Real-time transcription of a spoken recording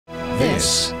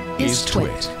This is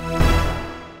Twit.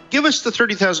 Give us the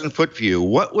 30,000-foot view.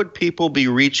 What would people be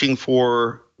reaching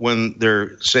for when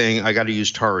they're saying, I got to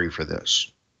use Tari for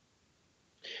this?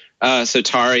 So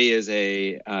Tari is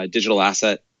a digital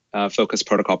asset focused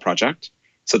protocol project.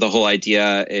 So the whole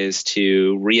idea is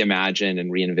to reimagine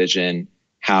and re-envision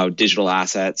how digital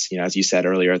assets, as you said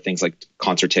earlier, things like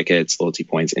concert tickets, loyalty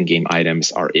points, in-game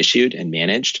items are issued and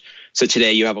managed. So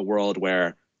today you have a world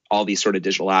where all these sort of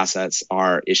digital assets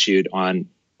are issued on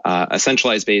a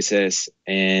centralized basis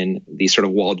in these sort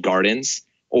of walled gardens,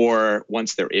 or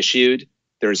once they're issued,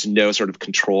 there's no sort of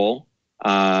control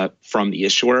from the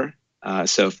issuer.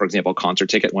 So for example, concert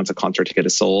ticket, once a concert ticket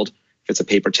is sold, if it's a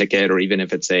paper ticket or even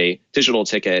if it's a digital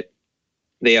ticket,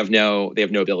 they have no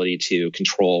ability to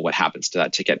control what happens to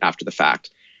that ticket after the fact.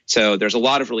 So there's a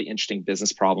lot of really interesting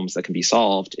business problems that can be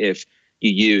solved if you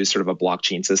use sort of a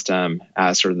blockchain system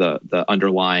as sort of the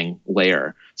underlying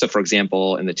layer. So for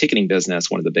example, in the ticketing business,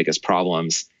 one of the biggest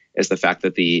problems is the fact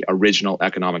that the original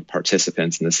economic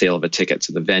participants in the sale of a ticket,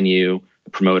 so the venue, the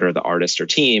promoter, the artist or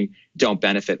team, don't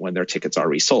benefit when their tickets are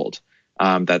resold.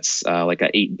 That's like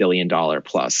a $8 billion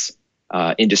plus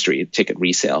industry, ticket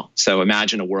resale. So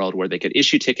imagine a world where they could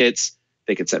issue tickets,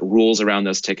 they could set rules around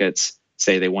those tickets,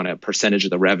 say they want a percentage of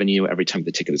the revenue every time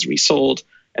the ticket is resold,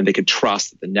 and they could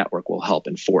trust that the network will help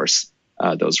enforce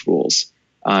those rules.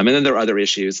 And then there are other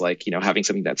issues like, having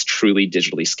something that's truly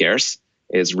digitally scarce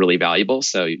is really valuable.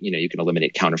 So, you can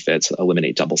eliminate counterfeits,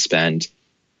 eliminate double spend.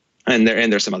 And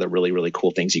there's some other really, really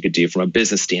cool things you could do from a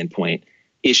business standpoint,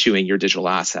 issuing your digital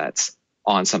assets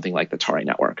on something like the Tari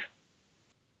network.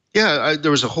 Yeah,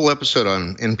 there was a whole episode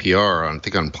on NPR, I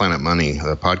think on Planet Money,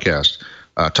 the podcast,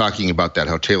 talking about that,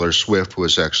 how Taylor Swift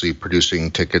was actually producing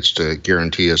tickets to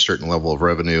guarantee a certain level of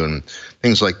revenue and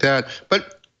things like that.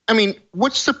 But,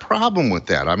 what's the problem with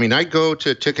that? I go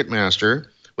to Ticketmaster,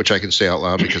 which I can say out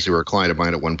loud because they were a client of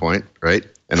mine at one point, right?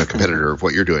 And a competitor of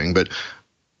what you're doing.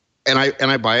 And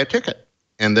I buy a ticket.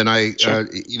 And then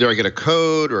either I get a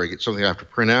code or I get something I have to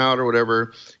print out or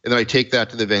whatever. And then I take that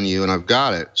to the venue and I've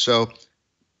got it. So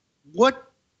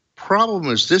what problem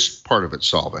is this part of it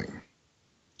solving?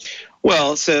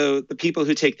 Well, so the people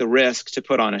who take the risk to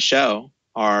put on a show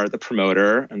are the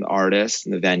promoter and the artist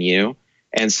and the venue.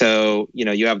 And so,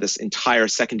 you have this entire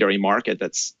secondary market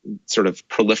that's sort of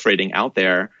proliferating out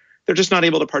there. They're just not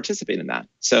able to participate in that.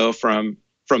 So from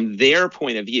their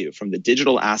point of view, from the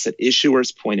digital asset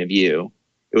issuer's point of view,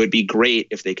 it would be great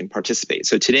if they can participate.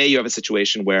 So today you have a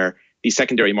situation where these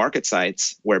secondary market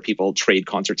sites where people trade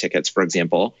concert tickets, for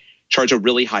example, charge a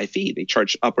really high fee. They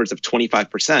charge upwards of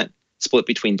 25% split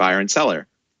between buyer and seller.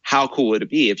 How cool would it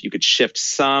be if you could shift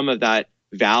some of that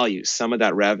value, some of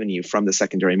that revenue from the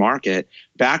secondary market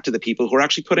back to the people who are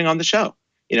actually putting on the show?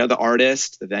 The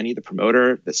artist, the venue, the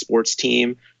promoter, the sports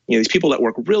team, these people that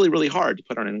work really, really hard to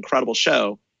put on an incredible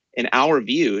show, in our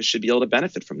view, should be able to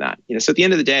benefit from that. So at the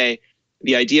end of the day,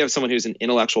 the idea of someone who's an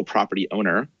intellectual property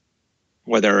owner,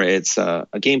 whether it's a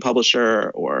game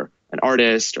publisher or an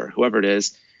artist or whoever it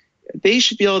is, they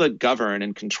should be able to govern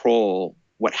and control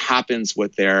what happens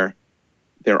with their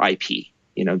IP,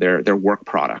 their work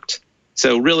product.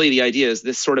 So really the idea is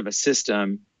this sort of a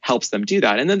system helps them do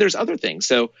that. And then there's other things.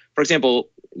 So for example,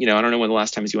 I don't know when the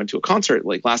last time you went to a concert,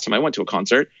 like last time I went to a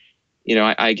concert,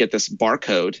 I get this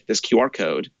barcode, this QR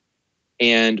code.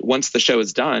 And once the show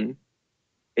is done,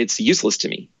 it's useless to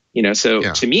me.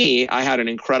 To me, I had an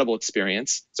incredible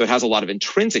experience. So it has a lot of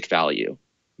intrinsic value,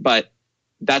 but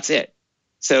that's it.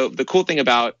 So the cool thing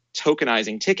about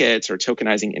tokenizing tickets or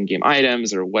tokenizing in-game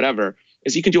items or whatever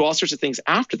is you can do all sorts of things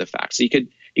after the fact. So you could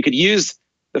use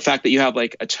the fact that you have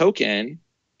like a token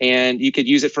and you could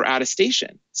use it for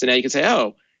attestation. So now you can say,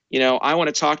 I want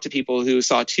to talk to people who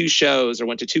saw 2 shows or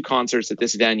went to 2 concerts at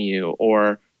this venue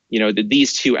or, did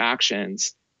these 2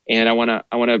 actions. And I want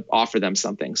to offer them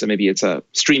something. So maybe it's a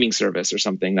streaming service or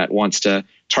something that wants to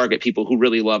target people who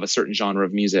really love a certain genre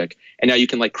of music. And now you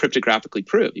can like cryptographically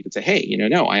prove. You can say, hey,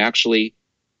 no, I actually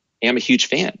am a huge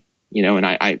fan, and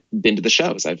I've been to the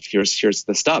shows. Here's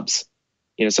the stubs.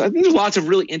 So I think there's lots of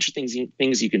really interesting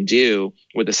things you can do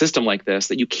with a system like this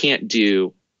that you can't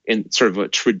do in sort of a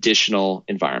traditional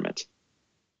environment.